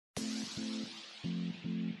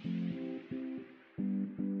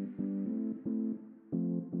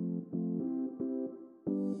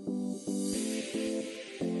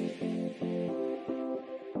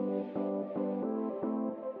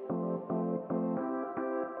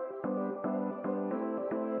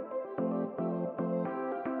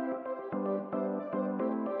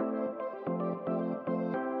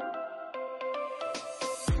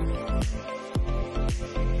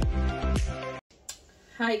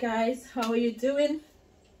Hi guys, how are you doing?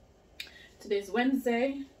 Today's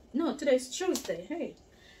Wednesday. No, today's Tuesday. Hey,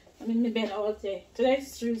 I'm in my bed all day.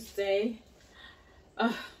 Today's Tuesday.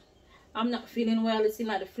 I'm not feeling well. It seems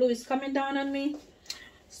like the flu is coming down on me.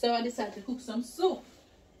 So I decided to cook some soup.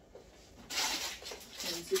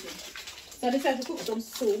 So I decided to cook some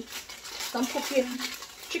soup. Some cooking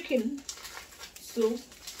chicken soup.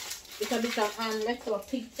 It's a bit of leftover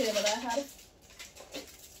pigtail that I had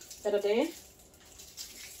the other day.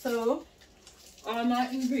 So all my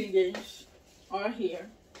ingredients are here.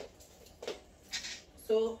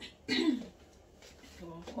 So is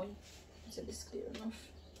this clear enough?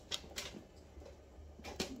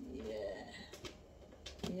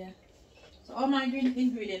 Yeah. So all my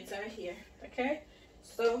ingredients are here. Okay.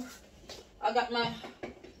 So I got my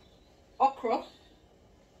okra.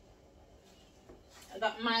 I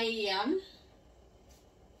got my yam.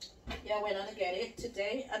 Yeah, I went and get it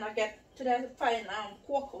today, and I get today I find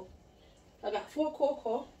cocoa. I got 4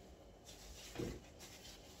 cocoa.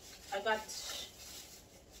 I got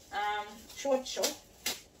chocho.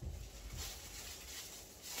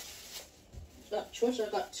 I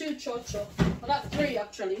got 2 chocho. I got 3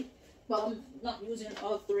 actually, but I'm not using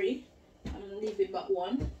all 3. I'm leaving but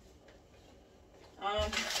 1. I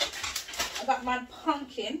got my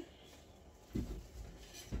pumpkin.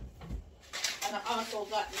 And I also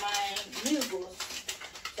got my noodles.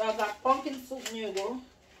 So I got pumpkin soup noodle,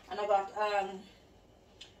 and I got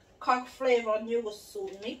cock flavor noodle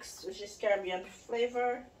soup mix, which is Caribbean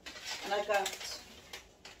flavor, and I got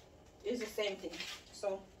it's the same thing.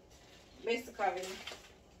 So basically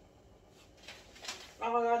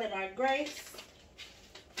all of them are great,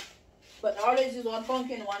 but I always use 1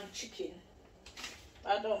 pumpkin, 1 chicken.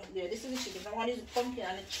 I don't. Yeah, this is the chicken. I want to use the pumpkin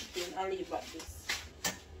and the chicken. I'll leave like this.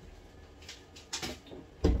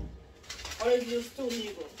 Always use 2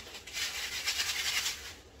 noodles.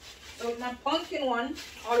 So my pumpkin one,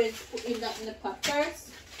 always put in that in the pot first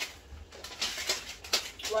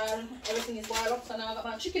while everything is boiled up. So now I got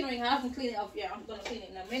my chicken wing. I haven't cleaned it up yet. I'm gonna clean it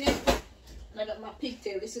in a minute. And I got my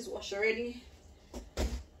pigtail. This is washed already.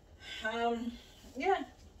 Yeah.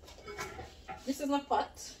 This is my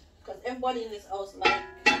pot because everybody in this house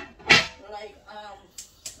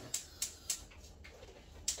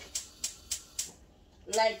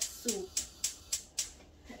like soup.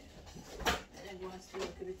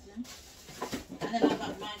 And then I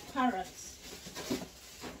got my carrots.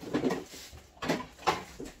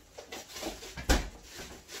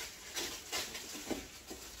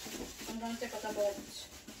 I'm going to take out about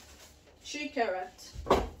 3 carrots.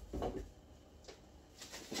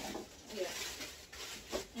 Yeah.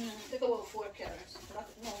 Take about 4 carrots.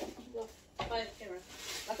 No, 5 carrots.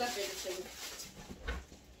 That's a vegetable.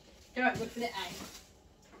 Carrot good for the eye.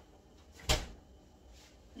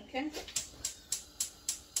 Okay.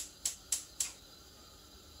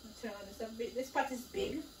 This pot is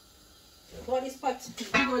big. About this pot,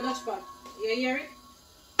 big or Dutch pot. You hear it?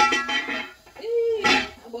 I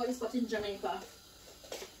bought this pot in Jamaica.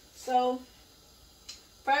 So,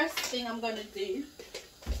 first thing I'm gonna do,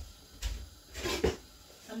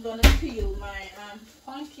 I'm gonna peel my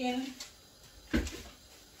pumpkin.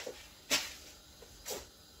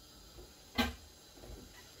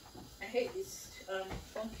 I hate this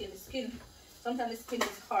pumpkin skin. Sometimes the skin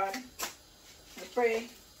is hard. I pray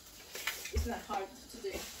it's not hard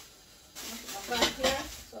today. I'm gonna put my bag here.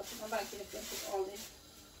 So I put my bag here to put all the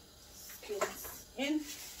skins in.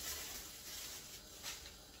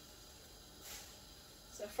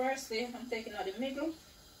 So firstly, I'm taking out the middle.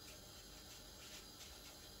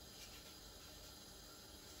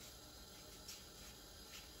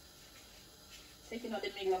 Taking out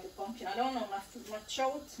the middle of the pumpkin. I don't know, my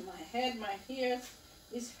throat, my head, my hair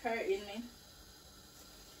is hurting me.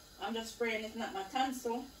 I'm just praying it's not my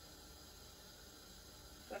tonsil.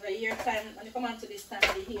 Because a year time, when you come on to this time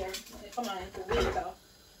of the year, when you come on into winter,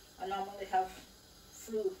 I normally have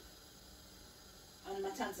flu. And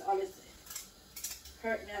my tonsil always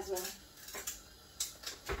hurt me as well.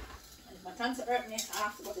 And if my tonsil hurt me, I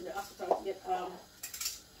have to go to the hospital to get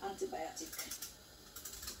antibiotic.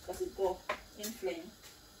 Because it go inflame.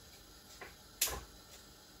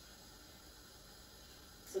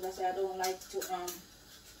 So that's why I don't like to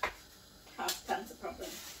have tonsil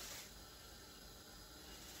problems.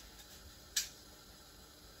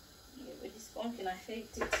 With this pumpkin, I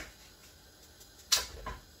hate it.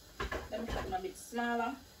 Let me cut them a bit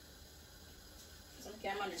smaller. So I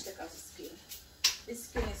can manage to cut the skin. This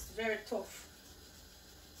skin is very tough.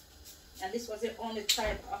 And this was the only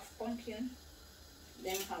type of pumpkin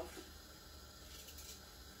them have.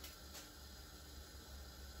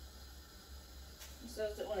 This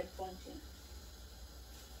was the only pumpkin.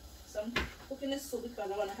 I'm cooking the soup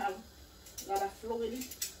because I want to have a lot of fluid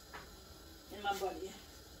in my body.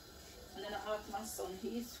 And then I asked my son,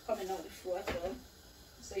 he's coming out the floor as well.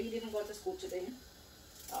 So he didn't go to school today.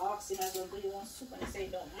 I asked him as well, do you want soup? And he said he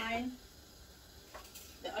don't mind.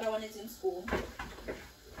 The other one is in school.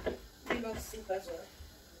 He loves soup as well.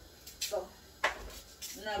 So,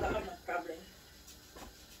 never have no problem.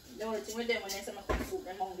 The only thing with them when they say I cook soup,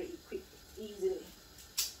 they're hungry, eat quick, easily.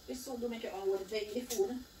 This soup do make you hungry with the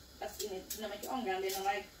food that's in it. It don't make you hungry and they don't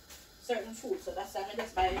like certain food. So that's why I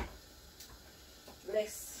just buy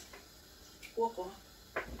less cocoa.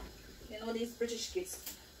 You know these British kids,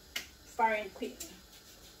 foreign quick.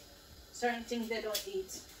 Certain things they don't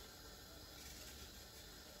eat.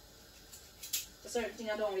 Certain things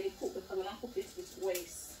I don't really cook because when I cook it, it's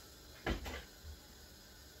waste.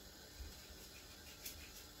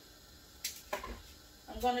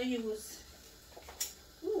 I'm gonna use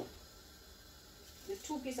the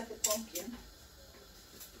 2 pieces of the pumpkin.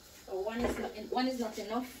 So one is not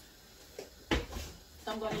enough.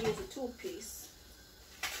 So I'm gonna use the 2 piece.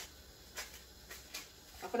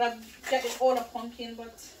 I could have get the whole of pumpkin,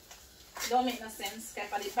 but it don't make no sense.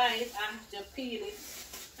 If I buy it, I have to peel it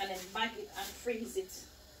and then bag it and freeze it,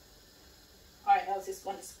 or else it's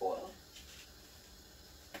going to spoil.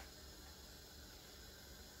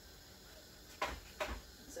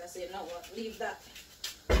 So I said, no, what, leave that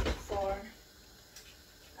for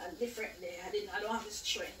a different day. I don't have the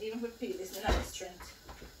strength. Even for peel this, I don't have the strength.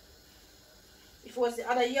 If it was the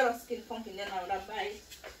other yellow skin pumpkin, then I would have buy it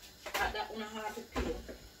at that one hard to peel.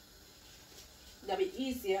 That'd be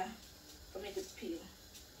easier for me to peel.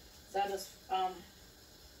 So I just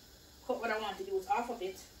cut what I want to use off of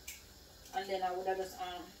it, and then I would have just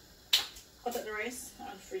cut out the rest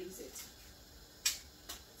and freeze it.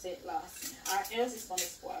 So it lasts. Or else it's gonna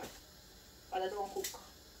spoil. But I don't cook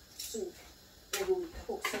soup every week. I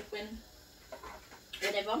cook soup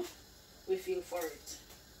whenever we feel for it.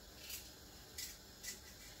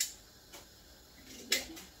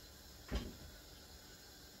 Again,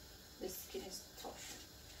 this skin is tough.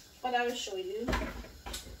 But I will show you.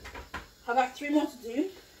 I got 3 more to do.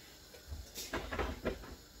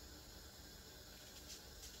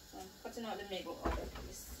 So I'm cutting out the maple out of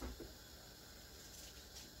this.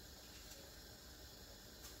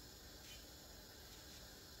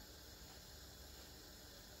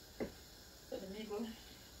 So the maple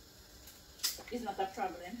is not a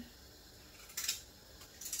problem.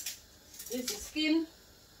 It's the skin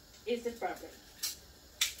is the problem.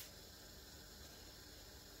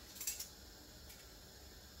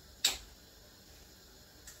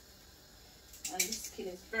 And this skin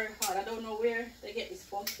is very hard. I don't know where they get this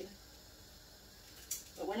pumpkin.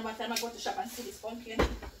 But whenever time I go to shop and see this pumpkin,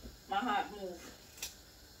 my heart moves.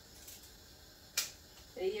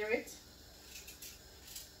 You hear it?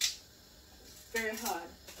 It's very hard.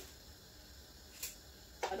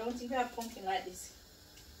 I don't think we have pumpkin like this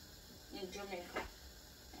in Jamaica.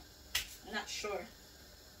 I'm not sure.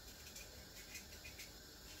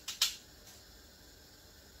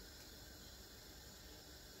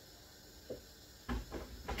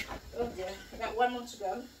 Oh dear, I got 1 more to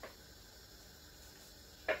go.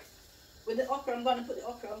 With the okra, I'm gonna put the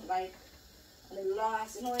okra like on the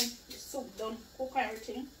last, you know, when the soup done cook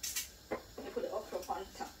everything, I put the okra on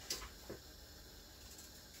top.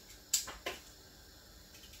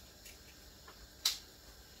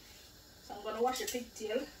 So I'm gonna wash the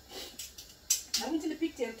pigtail. I don't think the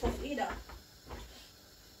pigtail tough either.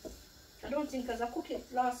 I don't think, because I cooked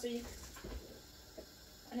it last week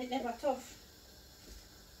and it never tough.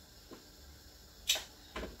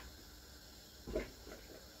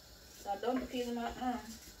 So I don't peel my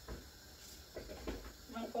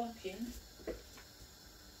pumpkin.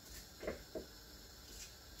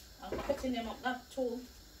 I'm cutting them up not too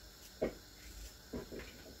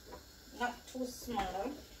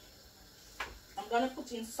small. I'm gonna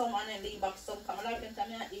put in some and then leave back some. Because I like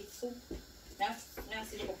when I eat soup, I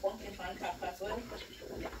see the pumpkin on top as well.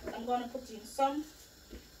 I'm gonna put in some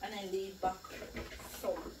and then leave back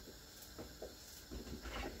some.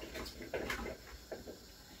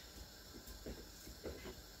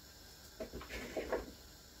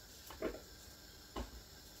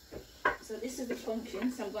 So this is the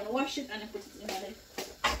pumpkin. So I'm gonna wash it and put it in the pot.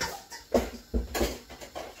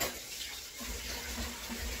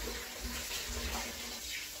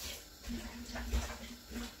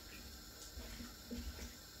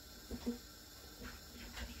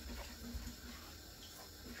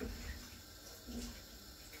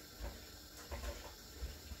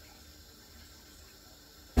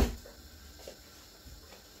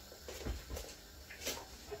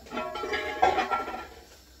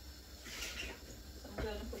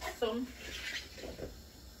 some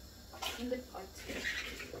in the pot.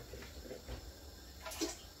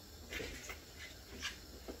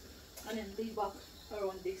 And then leave back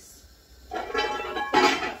around this. And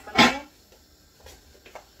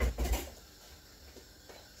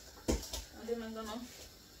then I'm gonna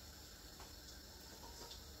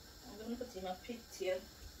put in a pigtail.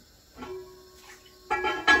 So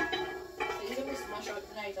even this mash out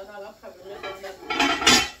tonight, and I'll probably let on that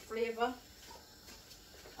flavor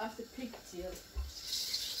of the pigtail.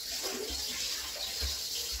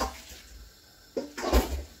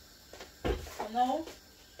 So now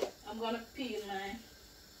I'm gonna peel my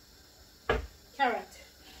carrot.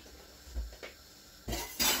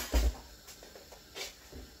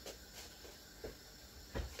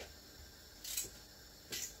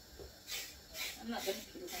 I'm not gonna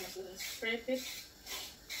peel it, I'm just gonna scrape it.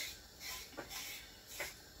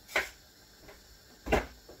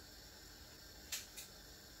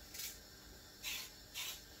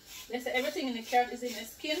 They say everything in the carrot is in the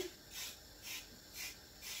skin,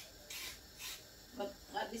 but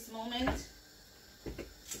at this moment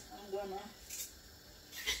I'm gonna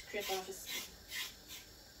scrape off the skin.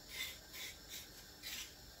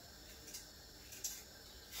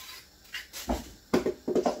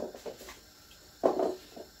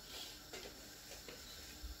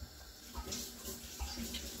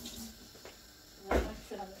 I'm gonna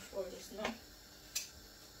fill on the floor this now,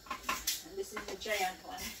 and this is the giant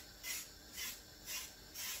one.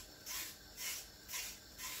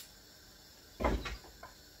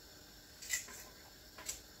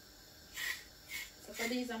 For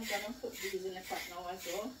these, I'm gonna put these in the pot now as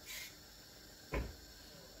well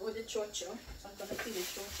with the chocho. So I'm gonna peel the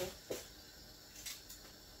chocho.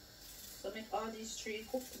 So make all these three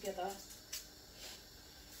cook together.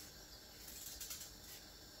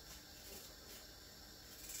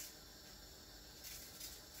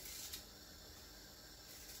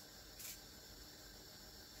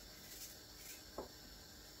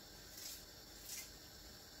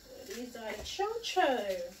 These are chocho.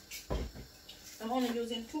 I'm only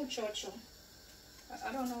using 2 chocho.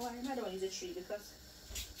 I don't know why I don't use a 3, because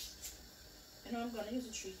you know I'm gonna use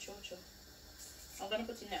a 3 chocho. I'm gonna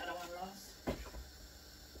put in the other one last,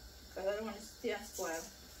 because I don't want it to stay and spoil.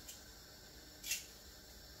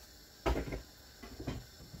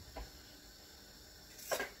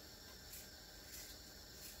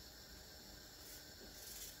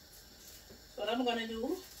 So what I'm gonna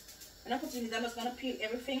do, when I put in this, I'm just gonna peel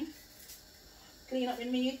everything, clean up the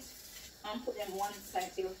meat, and put them one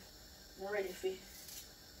side till I'm ready to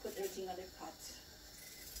put everything on the pot.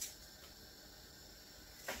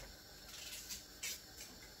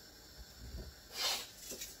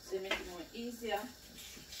 So make it more easier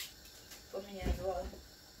for me as well.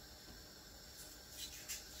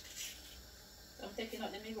 So I'm taking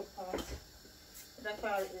out the middle part. That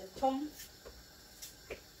part is the tongue.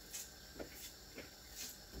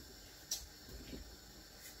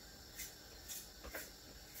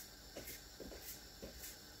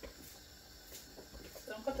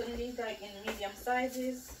 Cutting these like in medium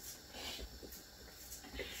sizes.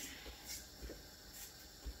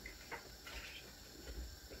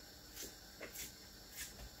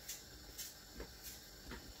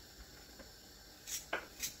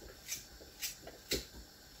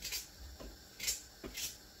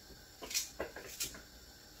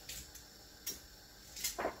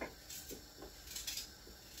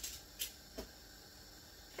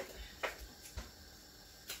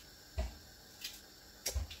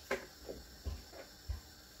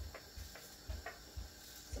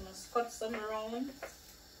 Cut some round,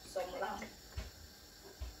 some long.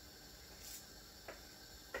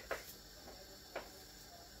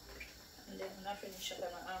 And then when I finish, I'm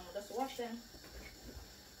gonna just wash them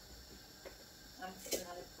and put them in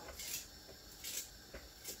the pot.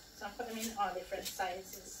 So I'm putting them in all different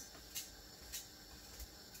sizes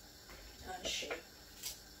and shape.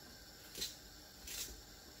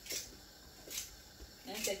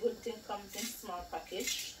 And it's a good thing comes in small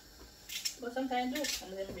package. But sometimes do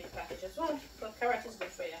come in a big package as well. But carrot is good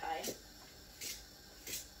for your eye.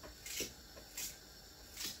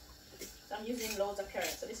 So I'm using loads of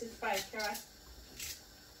carrots. So this is 5 carrots.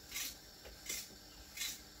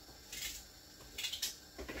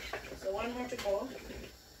 So 1 more to go.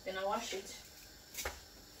 Then I wash it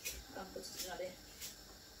and put it in the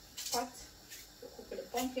pot to cook with the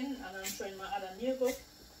pumpkin. And I'm showing my other nougat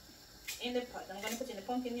in the pot. I'm going to put in the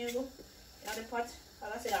pumpkin nougat in the pot. As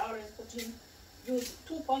I said, I always use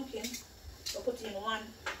 2 pumpkins, so put in 1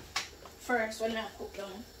 first when I cook them.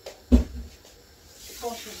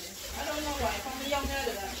 Pumpkin. I don't know why. From the young I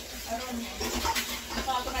do that. I don't know. I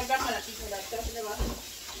thought my grandmother teach me that. She never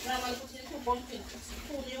Now I'm going to put in 2 pumpkins,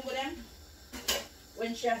 2 new with them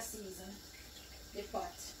when she has seasoned the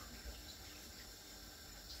pot.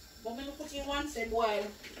 But I'm going to put in 1 step boil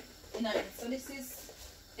in it. So this is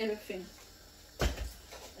everything. The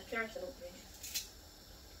carrot up there.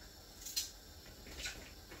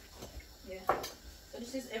 Yeah. So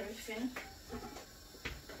this is everything.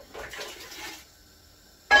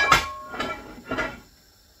 And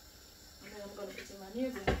then I'm going to put in my new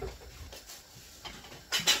one.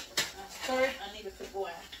 Stir it and leave it to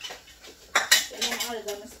boil. Then I'm added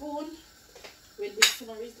on a spoon. With this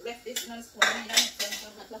one, left this in a spoon. And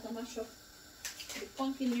I'm going to mash up the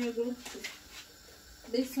pumpkin noodle.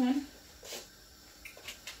 This one.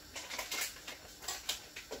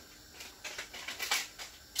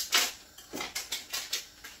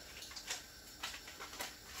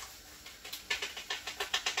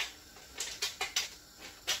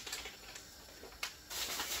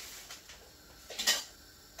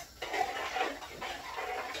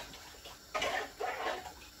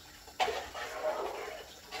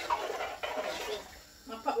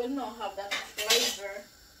 Will not have that flavor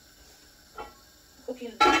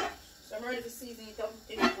cooking, so I'm ready to season it up.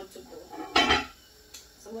 It's good to go.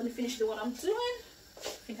 So I'm going to finish the what I'm doing. I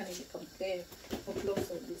think I need to come there or close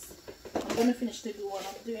on this. I'm going to finish to do what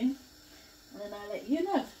I'm doing, and then I'll let you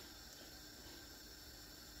know.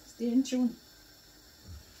 Stay in tune.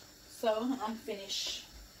 So I'm finished.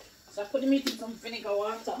 So I put the meat in some vinegar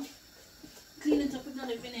water, clean it up with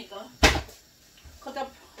another vinegar, cut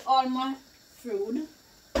up all my fruit.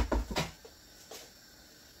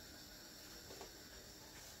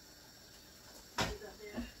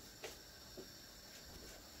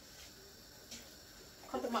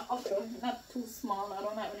 Cut up my okra, not too small. I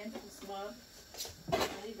don't have any too small. I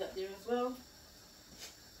leave that there as well.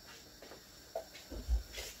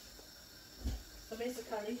 So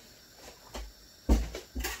basically,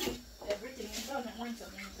 everything is done. I want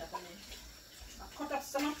something to happen. I cut up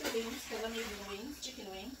some of the wings because I'm using wings, chicken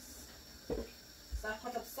wings. So I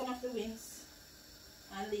cut up some of the wings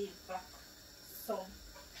and leave back some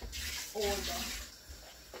older.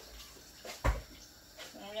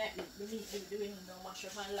 Like the meat is doing no mash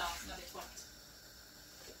up and last not the pot.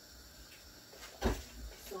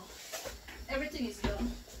 So everything is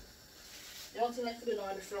done. The only thing left to do now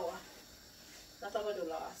is the flour. That's what I do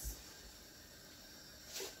last.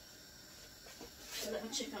 So let me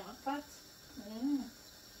check on my pot.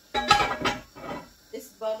 It's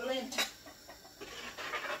bubbling.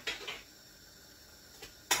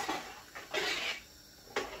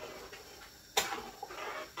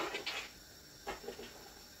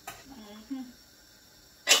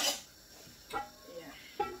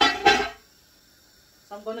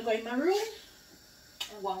 I'm going to go in my room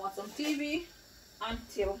and go and watch some TV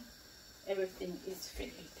until everything is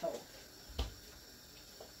finished out.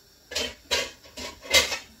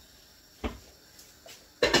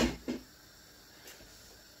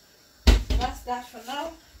 That's that for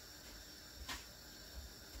now.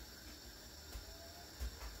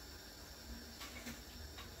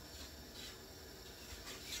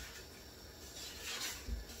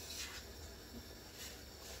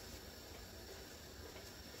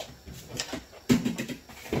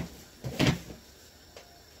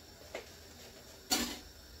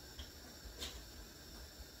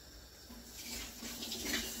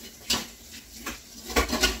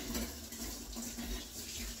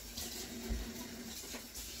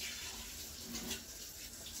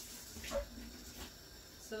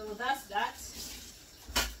 So that's that.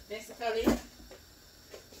 Basically,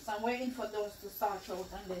 so I'm waiting for those to sort out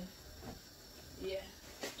and then, yeah.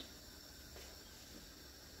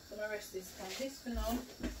 So I'm going to rest this from this for now.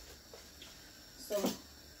 So,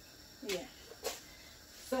 yeah.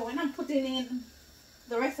 So when I'm putting in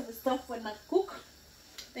the rest of the stuff when I cook,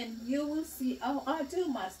 then you will see how I do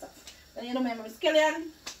my stuff. Then you know, remember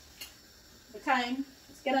skillion, the time,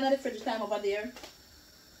 skillion at the fridge time over there.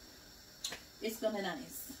 It's gonna be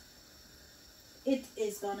nice. It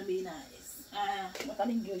is gonna be nice. What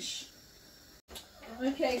an English.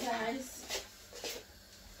 Okay, guys.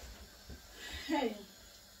 Hey,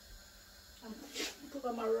 I'm put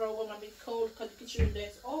on my robe. I'm gonna be cold because the kitchen door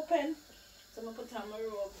is open. So I'm gonna put on my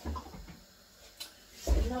robe.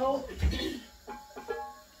 No,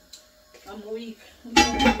 I'm weak.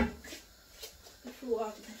 I'm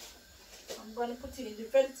gonna put in the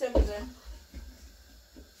vegetables then.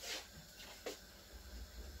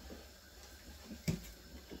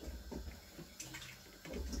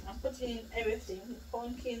 Put in everything,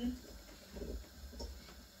 pumpkin,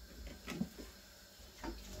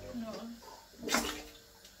 no,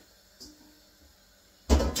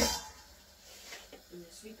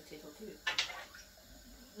 sweet potato too.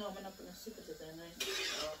 No, I'm not gonna sip it then.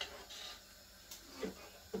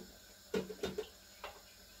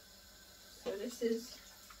 So this is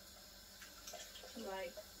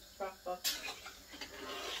like proper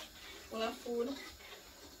full of food.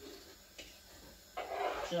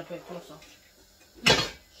 Should I put it closer?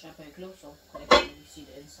 Should I put it closer? So I can really see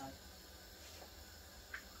the inside.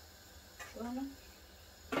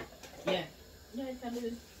 Yeah. Yeah, I can do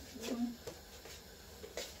it.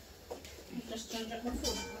 Just change up my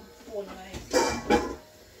phone light.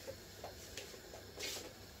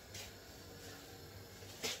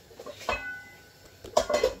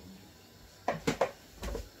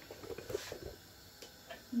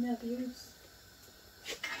 Never use.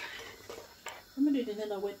 I'm gonna do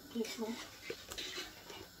another wet paper.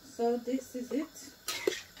 So this is it.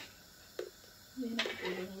 We're not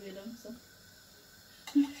going to so.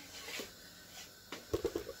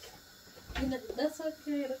 That's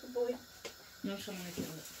okay, little boy. No, someone make it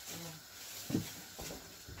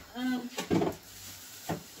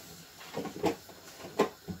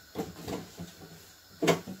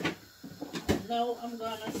now I'm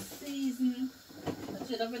gonna season the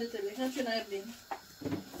cheddar vegetable. How should I have been?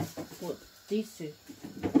 What? These two?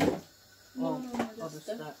 No, just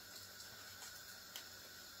that.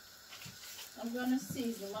 I'm gonna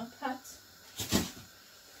season my pot.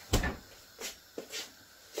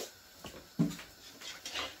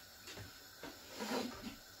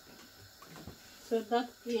 So that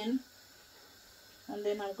in, and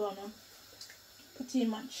then I'm gonna put in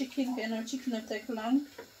my chicken. You know, chicken will take long.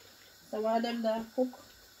 So while them there cook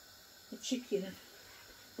the chicken.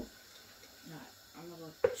 Right, I'm gonna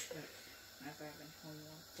go check if I have any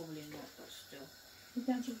homework. Probably not, but still. You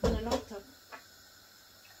can't check on the laptop.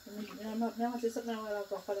 I'm not just something while I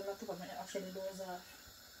go for the laptop and actually doze off.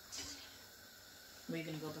 Are you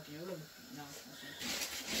gonna go back in your room? No.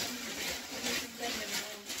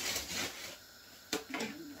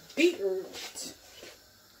 Beetroot.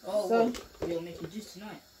 Oh, so you'll make your juice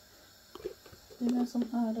tonight. You know some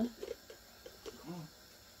harder. Oh.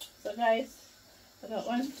 So guys, I got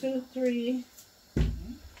 1, 2, 3,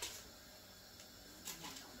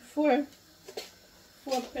 4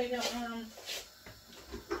 peg of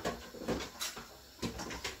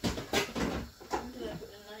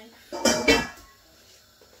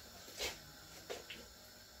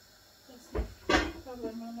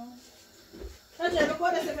okay,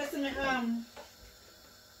 record this if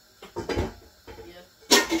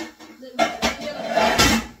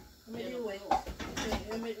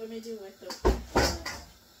me let me do it though.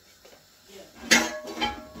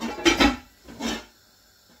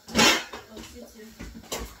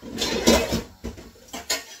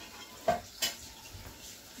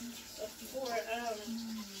 So 4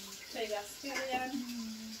 take a scallion.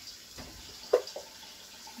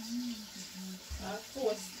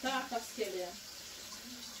 4 starter scallion.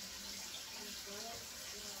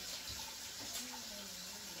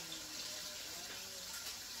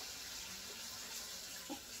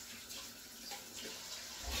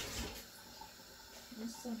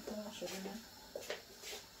 So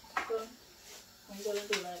I'm gonna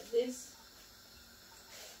do like this.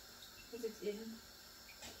 Put it in.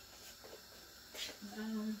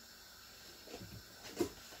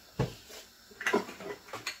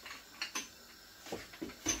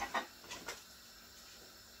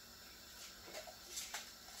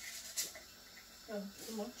 Oh,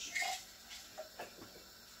 too much.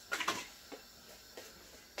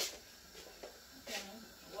 Okay,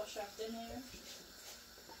 wash off the hair.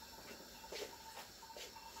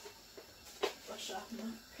 Wash off my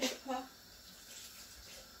pepper.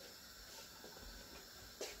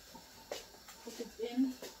 Put it in.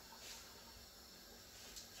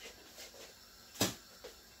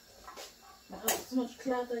 I have so much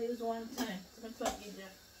cloth I use one time. So I'm going to eat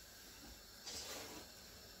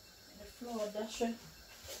the flour dasher.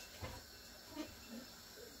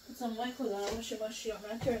 Put some white color and wash it up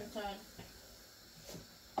my turn time.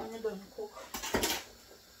 And I'm done cook.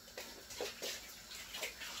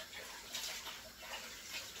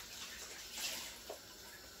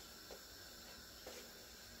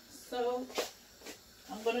 So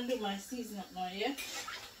I'm gonna do my season up now, yeah?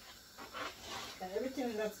 Got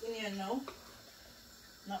everything that's in here now.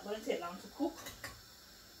 Not gonna take long to cook.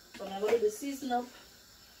 So I'm gonna do the season up.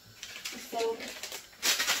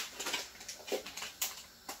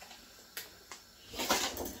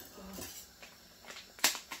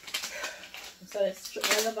 So it's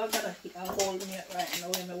all about that I'm holding it right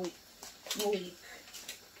now in my week.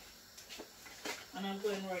 And I'm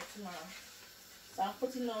going right tomorrow. So I'm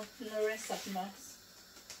putting up the rest of my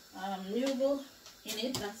noodle in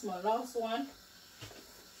it. That's my last one.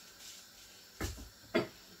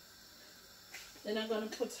 Then I'm gonna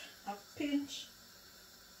put a pinch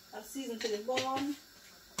of season to the bone.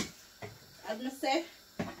 As I say,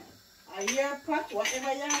 a your pot,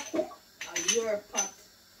 whatever you cook, a your pot.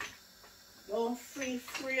 Don't feel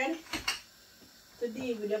free to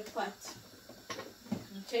deal with the pot.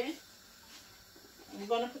 Okay? I'm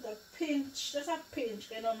gonna put a pinch, just a pinch,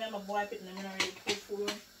 because I know I'm a boy pit and I'm not really cook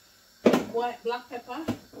food. Black pepper.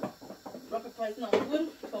 Black pepper is not good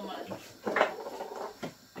for man.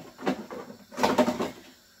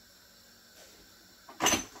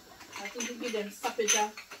 I think to give them sausage.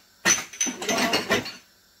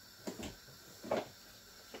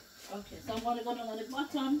 Okay, so I'm gonna go down on the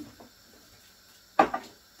bottom.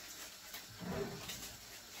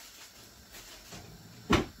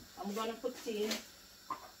 I'm gonna put in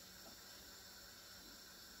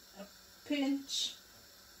a pinch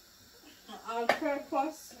of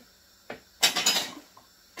all-purpose,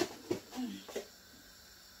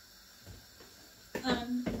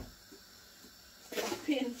 and a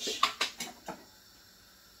pinch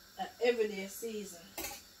of everyday season.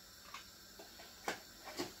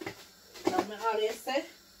 As I always say,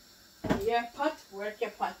 your pot, work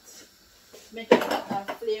your pot. Make your pot have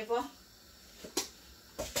flavor,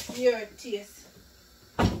 your taste.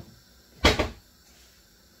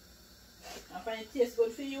 If it tastes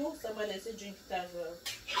good for you, somebody else will drink it as well.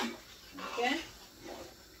 Okay?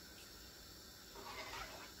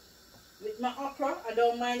 With my okra, I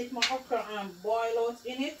don't mind if my okra boil out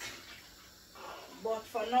in it. But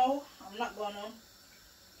for now, I'm not gonna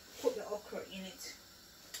put the okra in it.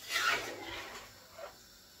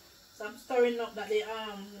 So I'm stirring up that the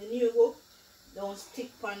nugo don't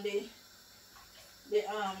stick on the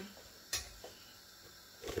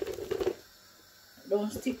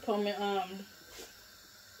don't stick on me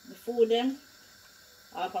the food them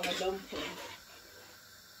or on my dumpling.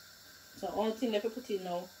 So only thing that I put in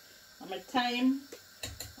now are my thyme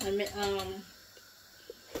and my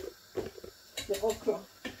the okra.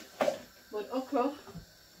 But okra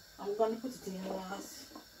I'm gonna put it in last.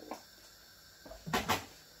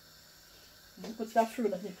 I'm put that through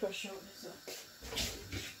that you crush out this up.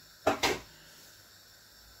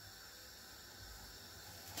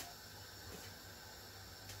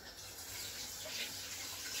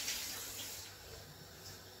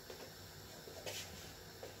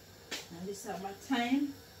 And this is my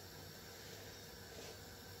thyme.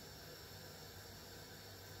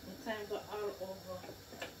 The thyme got all over.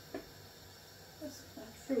 Just a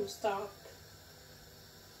fruit stock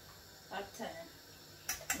at time.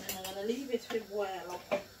 And then I'm gonna leave it to boil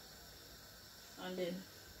up. And then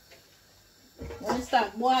when it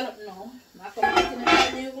start boil up now, I come put in the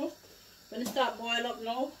noodle. When it start boil up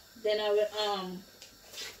now, then I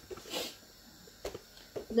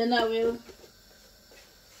will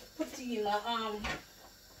put in my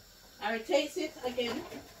I will taste it again,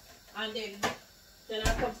 and then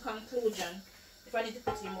I come to conclusion if I need to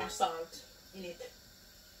put in more salt in it.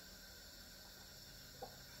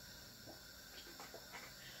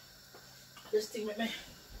 This thing with me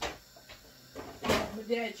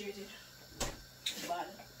dehydrated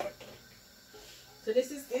body. So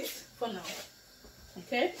this is it for now.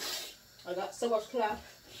 Okay, I got so much cloth.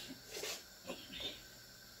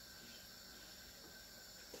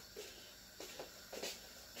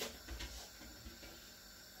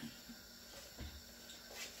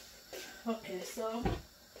 Okay, so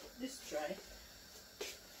this dry.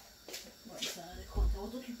 One side of the cut. I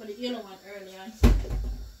was looking for the yellow one earlier.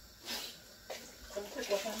 So I'm quick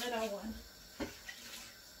with another one.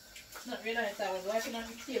 Not realized I was wiping on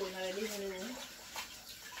the tail when I didn't even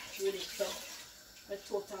with it, so I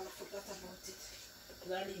totally forgot about it.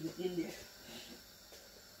 Because I leave it in there.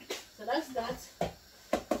 So that's that.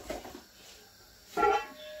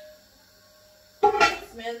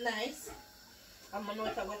 Smells nice. I'm gonna know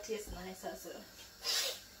if I got taste nice as well.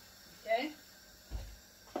 Okay?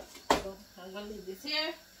 So I'm gonna leave this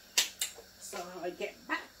here. So I'll get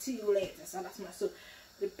back to you later. So that's my soup.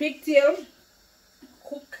 The pigtail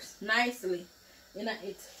cooks nicely in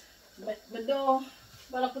it. But though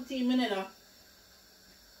I put in a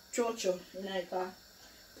chocho in it.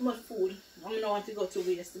 Too much food. I don't want to go to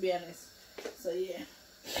waste, to be honest. So yeah.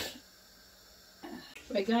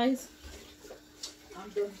 Right guys, I'm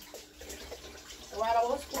done. So while I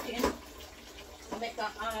was cooking, I make a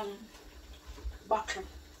butter.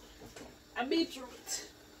 A beetroot.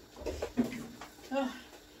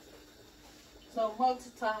 So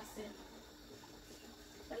multitasking.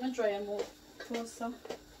 Let me try and move closer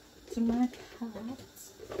to my pot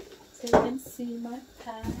so you can see my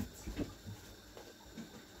pot.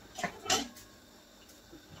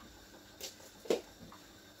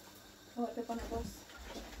 What the bus?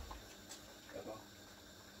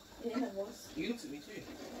 You looked at me too.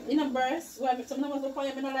 In a burst, well, some of us will call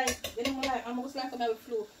you, I don't like, they don't like, I'm almost like I'm with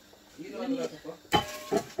flu. You know what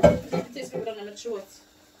It tastes good on my throat.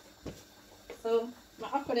 So, my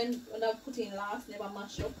okra then, when I put in last, never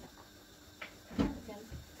mash up. You can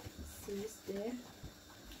see this there.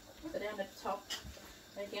 So then on the top,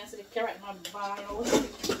 you can see the carrot in my bar out.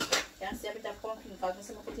 You can see a bit of pumpkin, because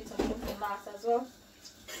I'm putting some pumpkin last as well.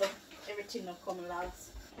 So, everything will come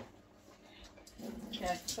last.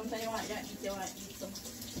 Okay, sometimes you want to eat, you want to eat some.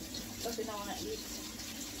 Something I want to eat.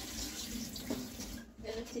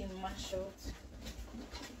 Everything mashed out. So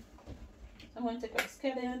I'm going to take out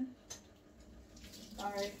scallion.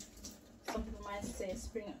 Or some people might say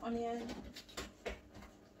spring onion.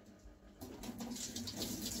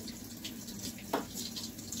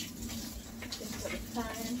 Take for the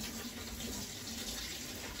time.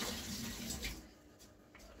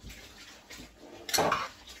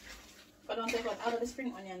 If I don't take out all of the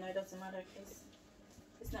spring onion, no, it doesn't matter because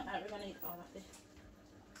it's not that we're going to eat all of the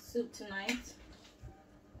soup tonight.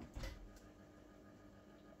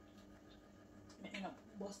 I end up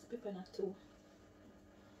bust the pepper not too.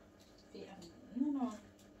 Yeah, no.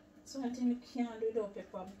 So one thing you can't do without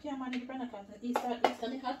pepper. You can't manage pepper because it's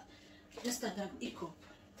really hot. You just start to have hiccup.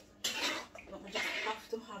 But I just have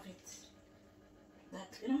to have it.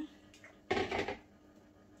 That, you know.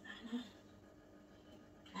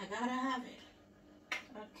 I gotta have it.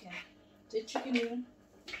 Okay. The chicken in.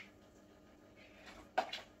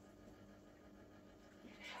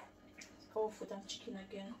 Crowfoot and chicken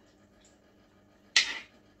again.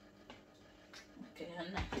 Okay, and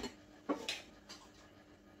now.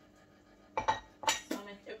 So I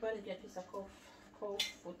make everybody get this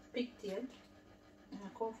crowfoot pigtail. And a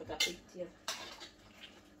crowfoot a pigtail.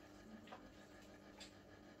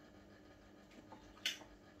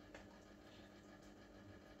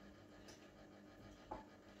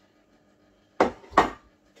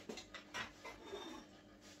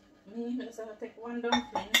 I just have to take one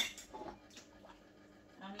dumpling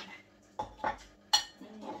and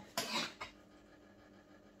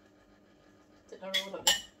take a roll of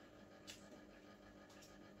it.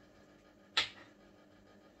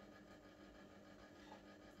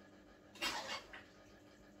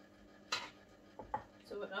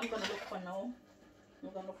 So what I'm going to look for now, I'm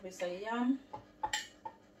going to look for this yam.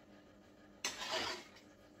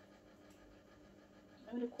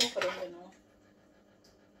 I'm going to cook it over now.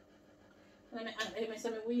 Let me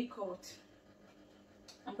send my week out.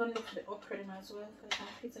 I'm gonna look for the okra in as well because my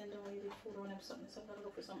kids don't really food on them something, so I'm gonna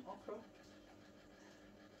look for some okra.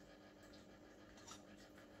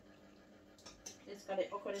 It's got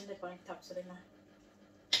the okra in the on top, so then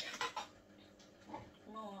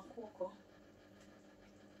no cocoa.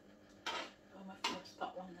 Oh, my first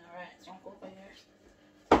top one. Alright, so I'm cocoa here.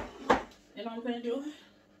 You know what I'm gonna do?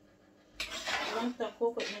 I want the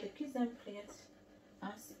cocoa in the kids' plate.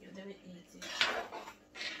 And see if they will eat it.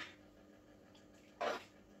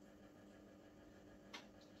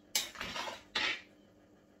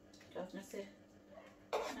 Because I say,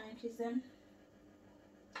 I kiss them.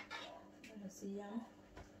 Let me see yam.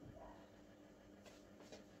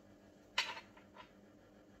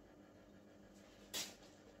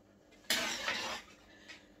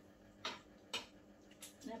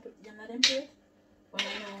 I put yam in them plate. When I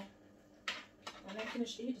know, when I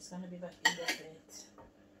finish eating, it's going to be back in the plate.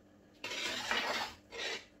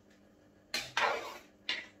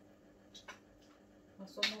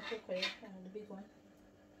 So more cocoa and the big one.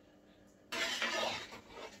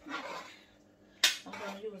 I'm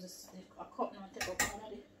going to use this, a cup now and take up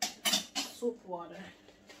one of the soup water.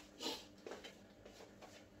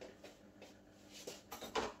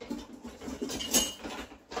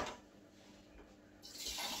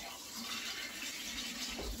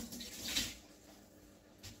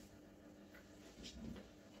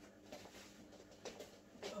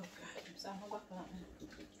 Oh God, I'm sorry, I'm back on that one.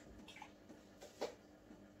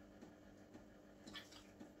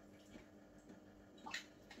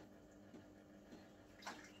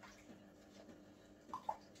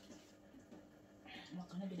 I'm not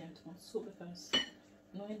going to be them to want soup because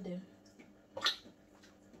knowing them.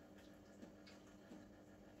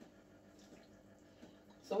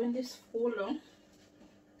 So when this cool down,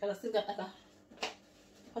 because I still got like a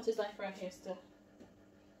hot is like right here still.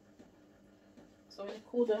 So when it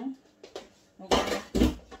cool down, I'm going to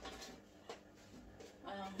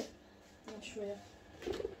I'll show you.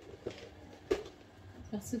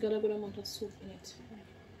 I still got a good amount of soup in it.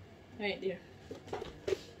 Right there.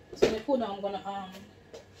 So when it cool down, I'm gonna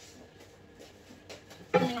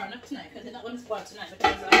no, not tonight because it's not gonna spoil tonight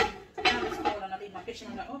because I have it spoiled and I leave my kitchen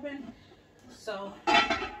window open. So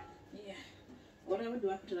yeah, What I would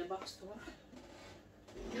do, I put in a box store.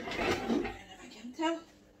 I never can tell.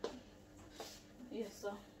 Yeah,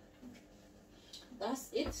 so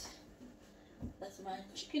that's it. That's my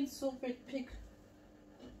chicken soup with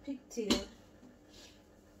pigtail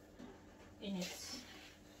in it.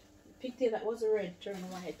 Pigtail that was red turned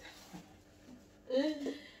white.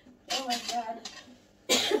 Oh my god.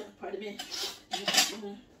 Pardon me.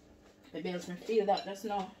 The bells me feel that just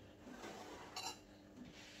now.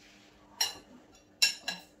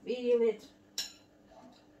 Feel it.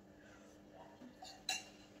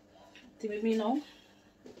 Thing with me now. No,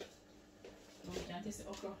 you can't taste the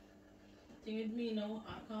okra. Thing with me now,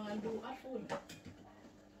 I can't do at home.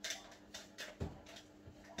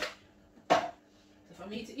 So for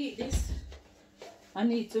me to eat this, I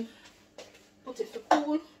need to put it to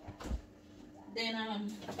cool.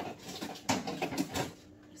 Then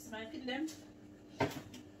smack them.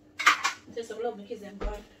 Taste of love me kids them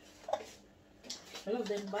bad. I love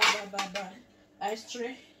them bad. Ice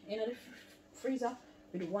tray in the freezer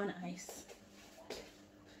with one ice.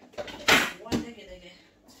 One dege.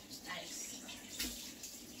 Ice.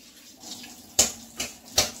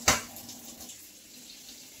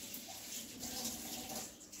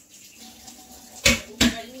 I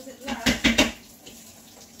use it last.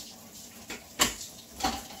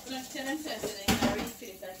 I'm going to tell them first and then I refill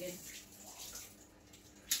it again.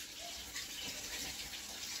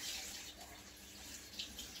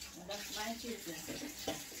 And that's my chicken.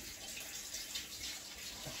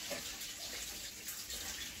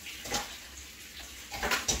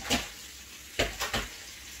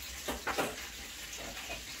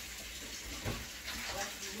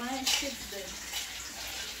 My kids then.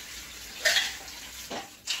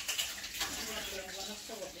 I'm gonna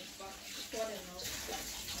sew this back before they know.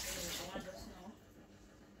 I want this now.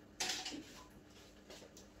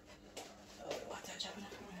 Oh, water jumping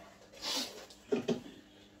up.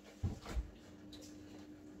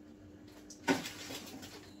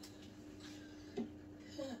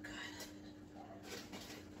 Oh God.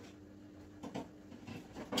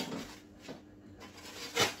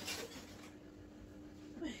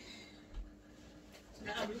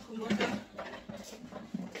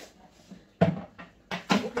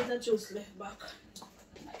 The juice left back. So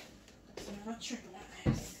I'm not sure my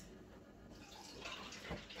eyes.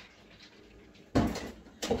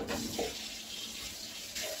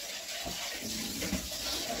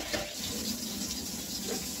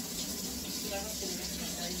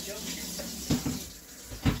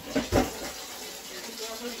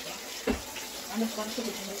 I'm just going to put it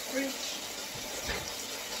in the fridge.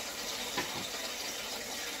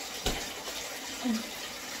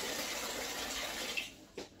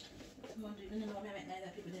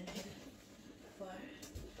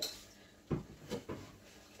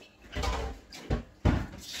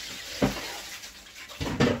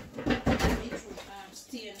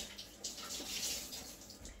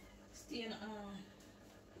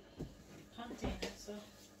 Container, so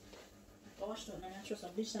I washed it and I threw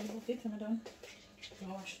some dish and bucket when I'm done. I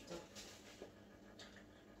washed it up.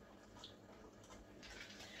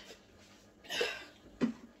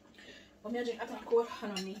 But I drink hot and cold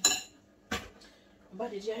and on me. My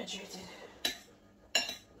body's dehydrated.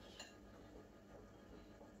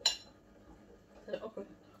 The okra.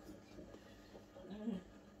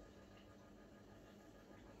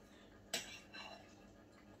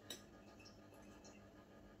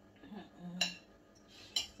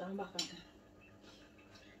 So I'm back on.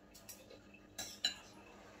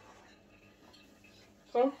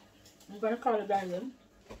 So I'm gonna call it down then.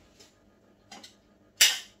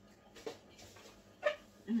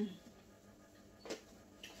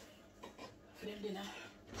 For them dinner.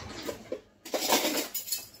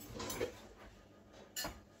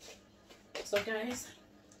 So guys,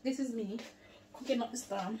 this is me cooking up the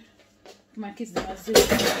storm for my kids that are zoom.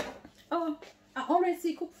 Oh, I already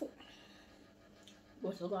see cook food.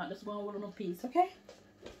 But I got this one with no piece, okay?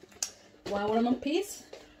 One with no piece,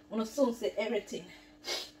 I want to soon say everything.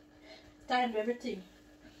 Time to everything.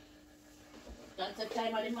 That's the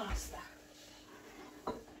time of the master.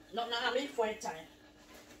 Not now before time.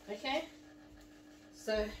 Okay?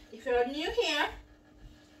 So if you're new here,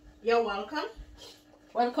 you're welcome.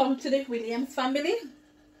 Welcome to the Williams family.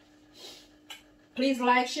 Please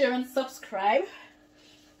like, share, and subscribe.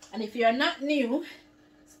 And if you're not new,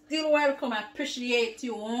 still welcome. I appreciate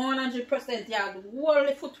you 100%. Yeah, hold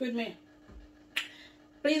the foot with me.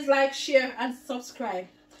 Please like, share, and subscribe.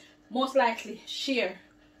 Most likely, share.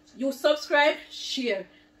 You subscribe, share.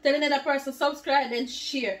 Tell another person subscribe, then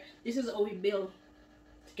share. This is how we build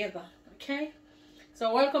together. Okay?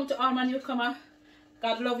 So welcome to all my newcomer.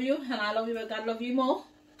 God love you, and I love you, but God love you more.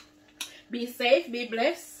 Be safe, be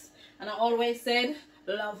blessed. And I always said,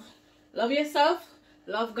 love yourself,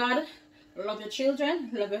 love God, love your children,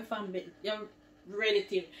 love your family, your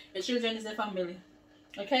relative. Your children is a family.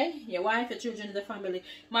 Okay? Your wife, your children is a family.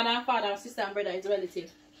 Mother, father, sister, and brother is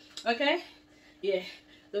relative. Okay? Yeah.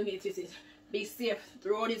 Don't get twisted. Be safe. The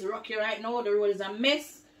road is rocky right now. The road is a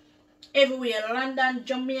mess. Everywhere. London,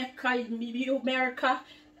 Jamaica, America,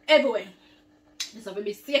 everywhere. Just have to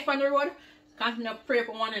be safe on the road. Continue to pray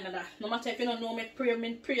for one another. No matter if you don't know me, pray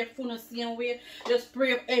for the same way. Just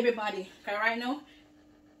pray for everybody. Because right now,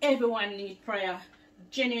 everyone needs prayer.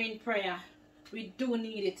 Genuine prayer. We do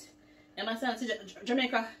need it. You understand? See,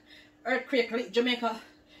 Jamaica, earthquake, Jamaica,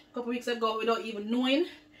 a couple weeks ago without even knowing.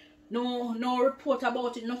 No report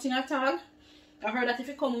about it, nothing at all. I heard that if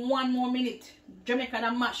it come 1 more minute, Jamaica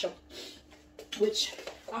can mash up. Which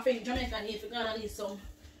I think Jamaica needs, we're gonna need some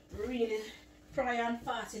really prayer and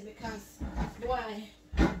fasting, because why?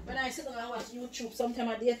 When I sit down and watch YouTube sometime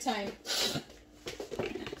at daytime,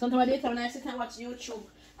 when I sit and watch YouTube,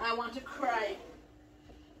 I want to cry.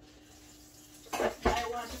 I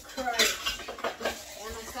want to cry. You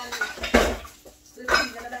understand me? The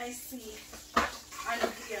things that I see and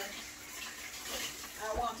hear,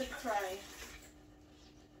 I want to cry.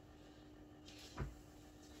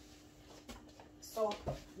 So,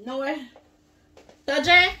 no way.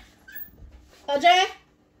 Taje,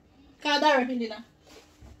 Kadara Pindina.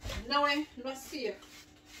 No way, no see.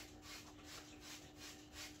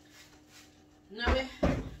 No way,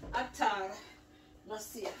 at all. No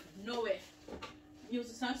see. No way. Use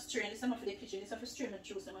this and strain. This is for the kitchen. This is for strain and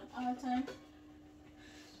juice, man. All the time.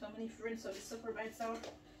 So many friends of the super bites out.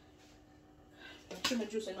 Strain and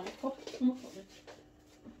juice in my cup. Oh.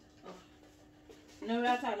 No way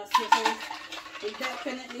at all. No see. So we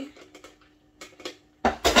definitely.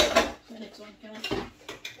 The next one can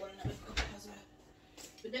hold another cup as well.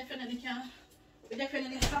 We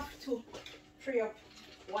definitely have to free up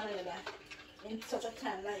one another in such a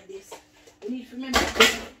time like this. We need to remember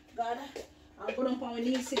God and go down on our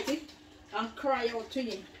knees sitting and cry out to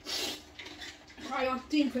Him. Cry out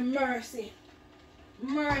to Him for mercy.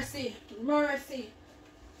 Mercy. Mercy.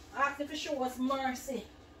 Ask Him to show us mercy.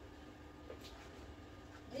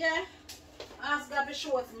 Yeah? Ask God to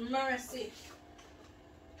show us mercy.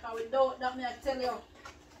 Because without that, I tell you,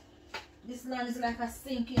 this land is like a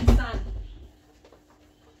sinking sand.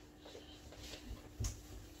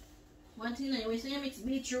 One thing anyway, so you mix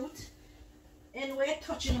beetroot, anyway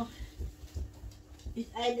touching up, it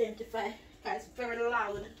identify, because it's very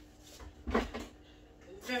loud.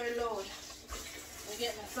 Very loud. You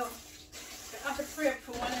get me? So, you have to pray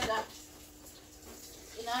for one another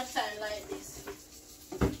in a time like this.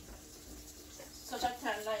 Such a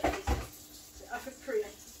time like this. You have to pray.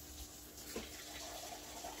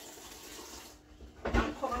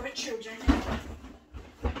 And cover with children.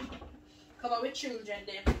 Cover with children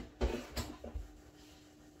then.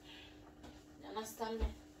 You understand me?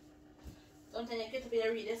 Sometimes you get to be able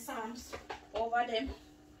to read the Psalms over them.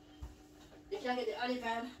 You can get the olive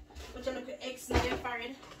oil, put a little eggs in your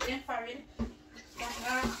forehead. And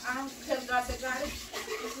tell God, say, God,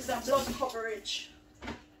 this is a blood coverage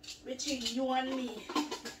between you and me.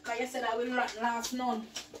 Because you said I will not last none.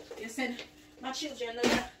 You said my children will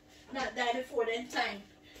not die before their time.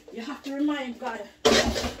 You have to remind God. You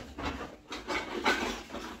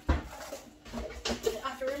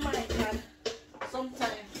have to remind God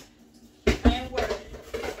sometimes. I am worried.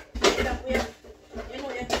 That way, you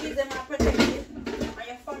know, your kids them are protected and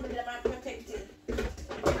your family them are protected.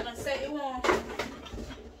 And I say you won't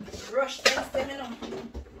rush against them, you know.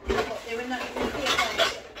 But they will not even pay for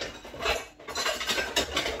it.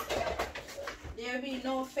 There will be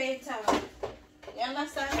no fatal. You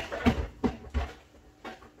understand?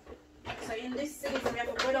 So in this season, we have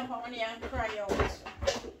to go down for money and cry out.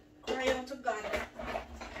 Cry out to God.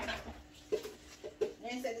 And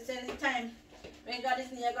he said, this is the time when God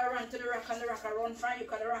is near, you go run to the rock and the rock will run from you,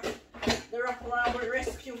 because the rock will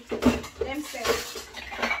rescue themselves.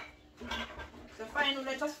 So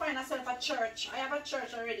let us find ourselves a church. I have a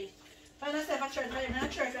church already. Find yourself a church. I have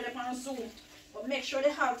a church ready on Zoom. But make sure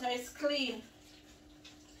the altar is clean.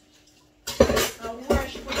 And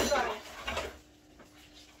worship with God.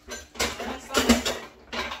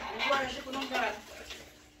 Worship with God.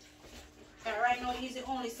 And right now He's the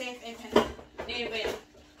only safe haven.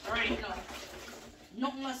 Right now.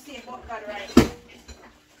 Nothing is safe but God right now.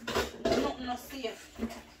 Nothing is safe.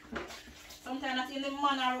 Sometimes not in the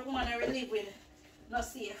man or woman we live with. Not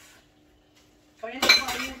safe. Because you know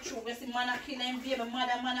on YouTube, you see man killing baby,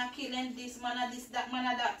 mother man killing this, man this, that,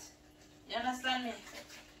 man that. You understand me?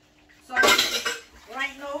 So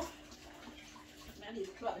right now, I need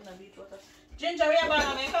to clot in the beach water. Ginger, we are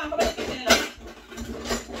bad, I can't come in the kitchen now.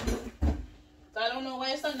 So I don't know why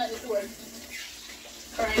you're standing at the door.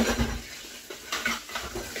 Crying.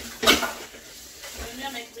 When you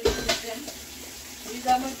make the them, these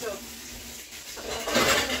are my jobs.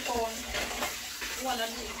 One of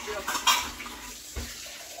these jobs.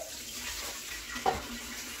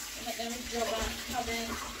 Make them job and have them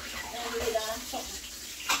and do it on something.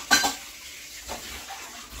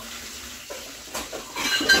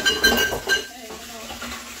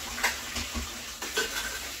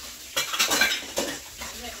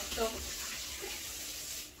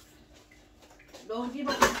 Don't give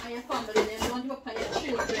up on your family, then don't give up on your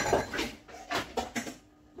children.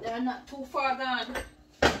 They are not too far gone.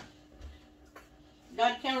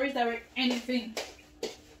 God can resurrect anything.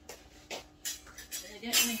 You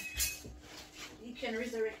get me? He can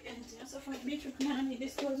resurrect anything. So from Beatrice, come on, I need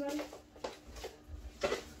this too as well.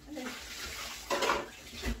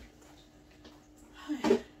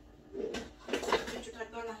 Beatrice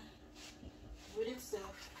had gone with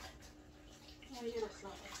itself. Oh, yeah, that's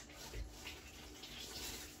not it.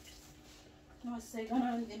 No, I say, go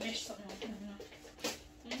on, they mesh something up.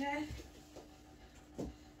 Okay?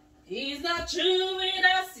 He's not through with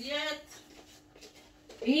us yet.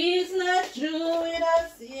 He's not through with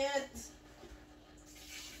us yet.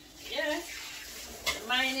 Yeah.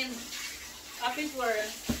 Remind him of his word.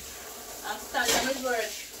 I'm standing on his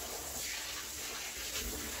word.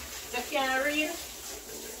 You can't read.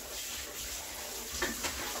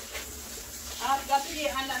 I've got to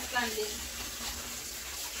get understanding.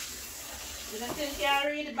 You still can't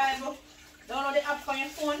read the Bible. Download the app on your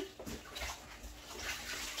phone.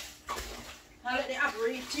 Now let the app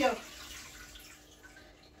read to you.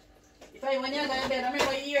 If I when you go to bed, I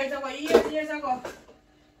remember years ago,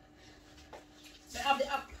 I have the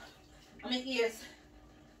app on my ears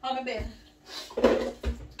on my bed.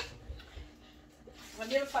 When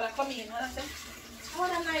the fella come in and I say,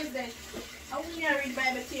 what a nice day. I want me to read the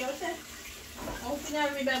Bible to you. I say, I want me to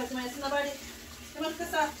read the Bible to me. It's nobody. You must say,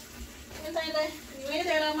 sometimes you ain't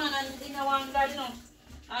there a man and you don't want God, you know.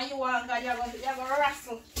 And you want God, you're going to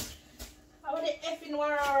wrestle. How about the effing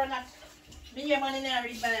war or not? Me hear man in there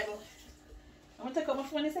read Bible. I'm going to take out my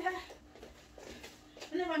phone and say, hi.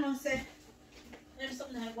 I never know, say, there's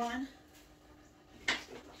something I want.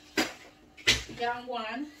 Young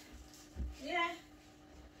one. Yeah.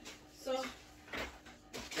 So,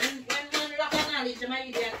 when man lack of knowledge, I'm an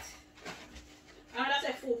idiot. And that's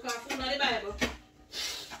a food, because food not the Bible.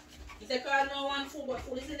 He said, because no one food, but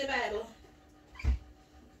food is in the Bible.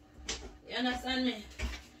 You understand me?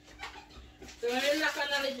 So when you lack of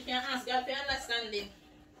knowledge, you can ask God for understanding.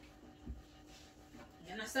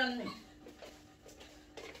 You understand me?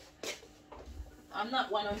 I'm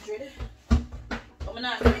not 100. But I'm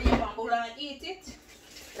not going to go and eat it.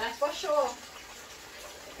 That's for sure.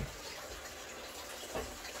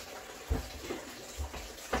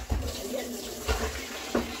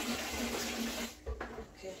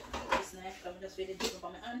 Okay, this knife, I'm just really deep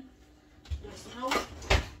on my hand. Just now.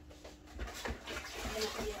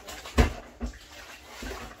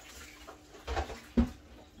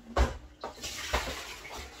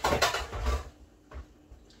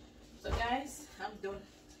 So guys, I'm done.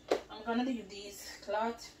 I'm gonna leave these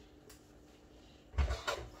cloth.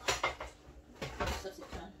 Just as it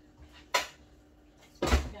can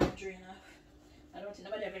drain off. I don't think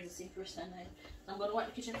nobody ever has the same person. I'm gonna wipe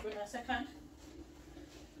the kitchen for in a second.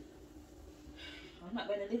 I'm not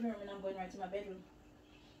going to the living room and I'm going right to my bedroom.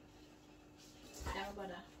 Don't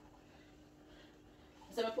bother.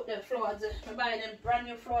 So I put the flowers, I buy them brand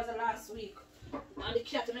new flowers last week. And the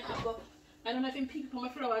cat may have go. I don't know if I'm picking up my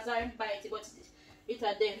flowers or I'm bite it, but it's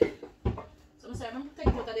a dead. So I'm sorry, I'm going to take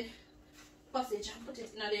it out of the passage and put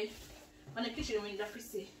it in on the kitchen window to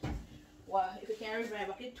see. Wow, if you can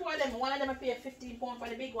remember. Okay, two of them, one of them I pay £15 for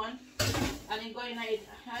the big one. And then going ahead.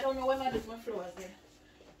 I don't know what I do with my flowers there.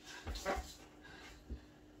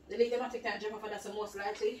 The leaf them take time to jump off, that's the most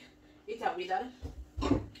likely. It will be that.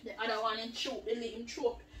 The other one and choke the leaf,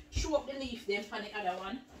 choke up the leaf then on the other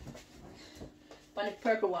one. On the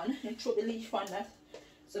purple one, and choke the leaf on that.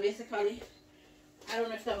 So basically, I don't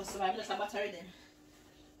know if that will survive, that's a battery then.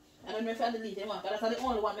 I don't know if I delete them one, but that's the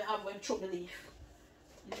only one we have when choke the leaf.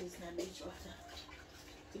 This is not beach water.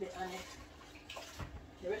 To be honest.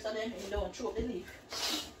 The rest of them, you don't choke the leaf.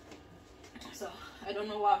 So I don't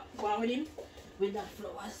know what with him with that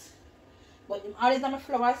flowers. But him always have my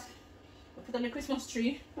flowers. I put on the Christmas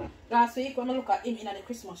tree. Last week when I look at him in the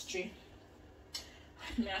Christmas tree.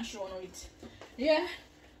 I'm sure on it. Yeah.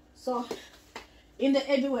 So in the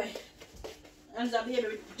everywhere. And the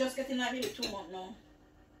baby just getting that baby 2 months now.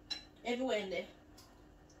 Everywhere in there.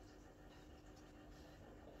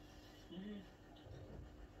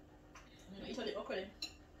 eat all the okra then.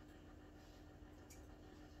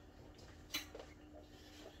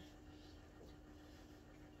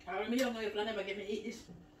 I remember young people never get me eat this.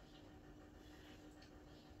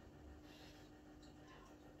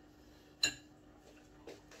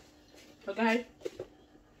 So guys,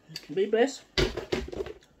 be blessed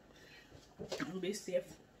and be safe.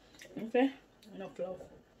 Okay? Enough love.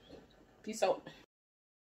 Peace out.